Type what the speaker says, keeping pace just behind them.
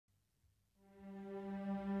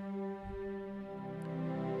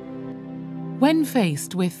When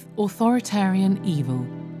faced with authoritarian evil,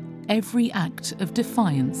 every act of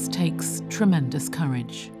defiance takes tremendous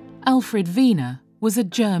courage. Alfred Wiener was a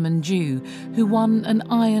German Jew who won an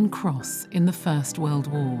Iron Cross in the First World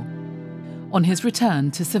War. On his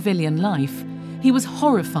return to civilian life, he was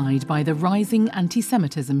horrified by the rising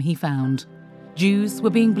anti-Semitism he found. Jews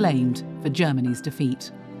were being blamed for Germany's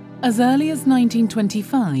defeat. As early as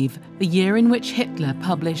 1925, the year in which Hitler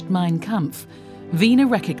published Mein Kampf, Wiener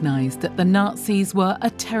recognised that the Nazis were a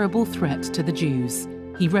terrible threat to the Jews.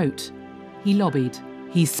 He wrote, he lobbied,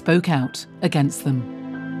 he spoke out against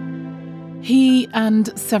them. He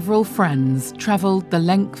and several friends travelled the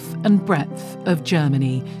length and breadth of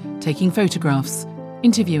Germany, taking photographs,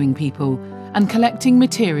 interviewing people, and collecting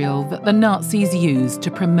material that the Nazis used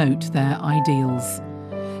to promote their ideals.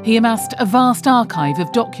 He amassed a vast archive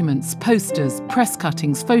of documents, posters, press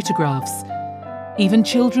cuttings, photographs, even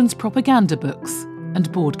children's propaganda books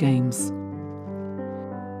and board games.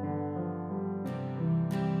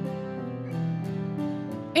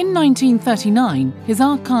 In 1939, his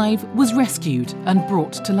archive was rescued and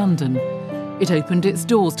brought to London. It opened its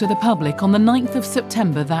doors to the public on the 9th of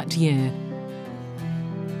September that year.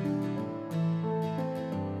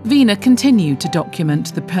 Wiener continued to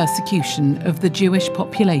document the persecution of the Jewish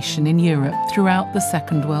population in Europe throughout the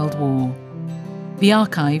Second World War. The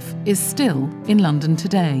archive is still in London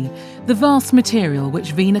today. The vast material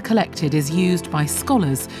which Wiener collected is used by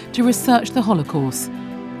scholars to research the Holocaust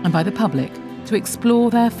and by the public to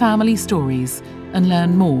explore their family stories and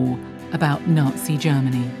learn more about Nazi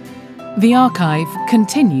Germany. The archive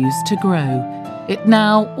continues to grow. It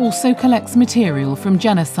now also collects material from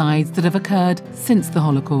genocides that have occurred since the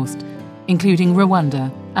Holocaust, including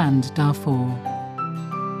Rwanda and Darfur.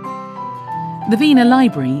 The Wiener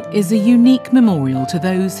Library is a unique memorial to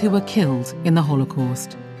those who were killed in the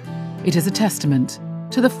Holocaust. It is a testament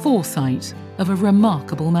to the foresight of a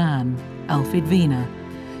remarkable man, Alfred Wiener,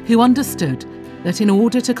 who understood that in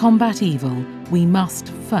order to combat evil, we must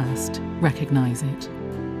first recognise it.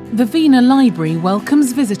 The Wiener Library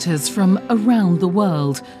welcomes visitors from around the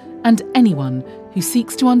world and anyone who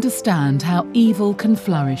seeks to understand how evil can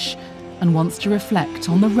flourish and wants to reflect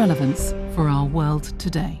on the relevance for our world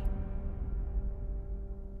today.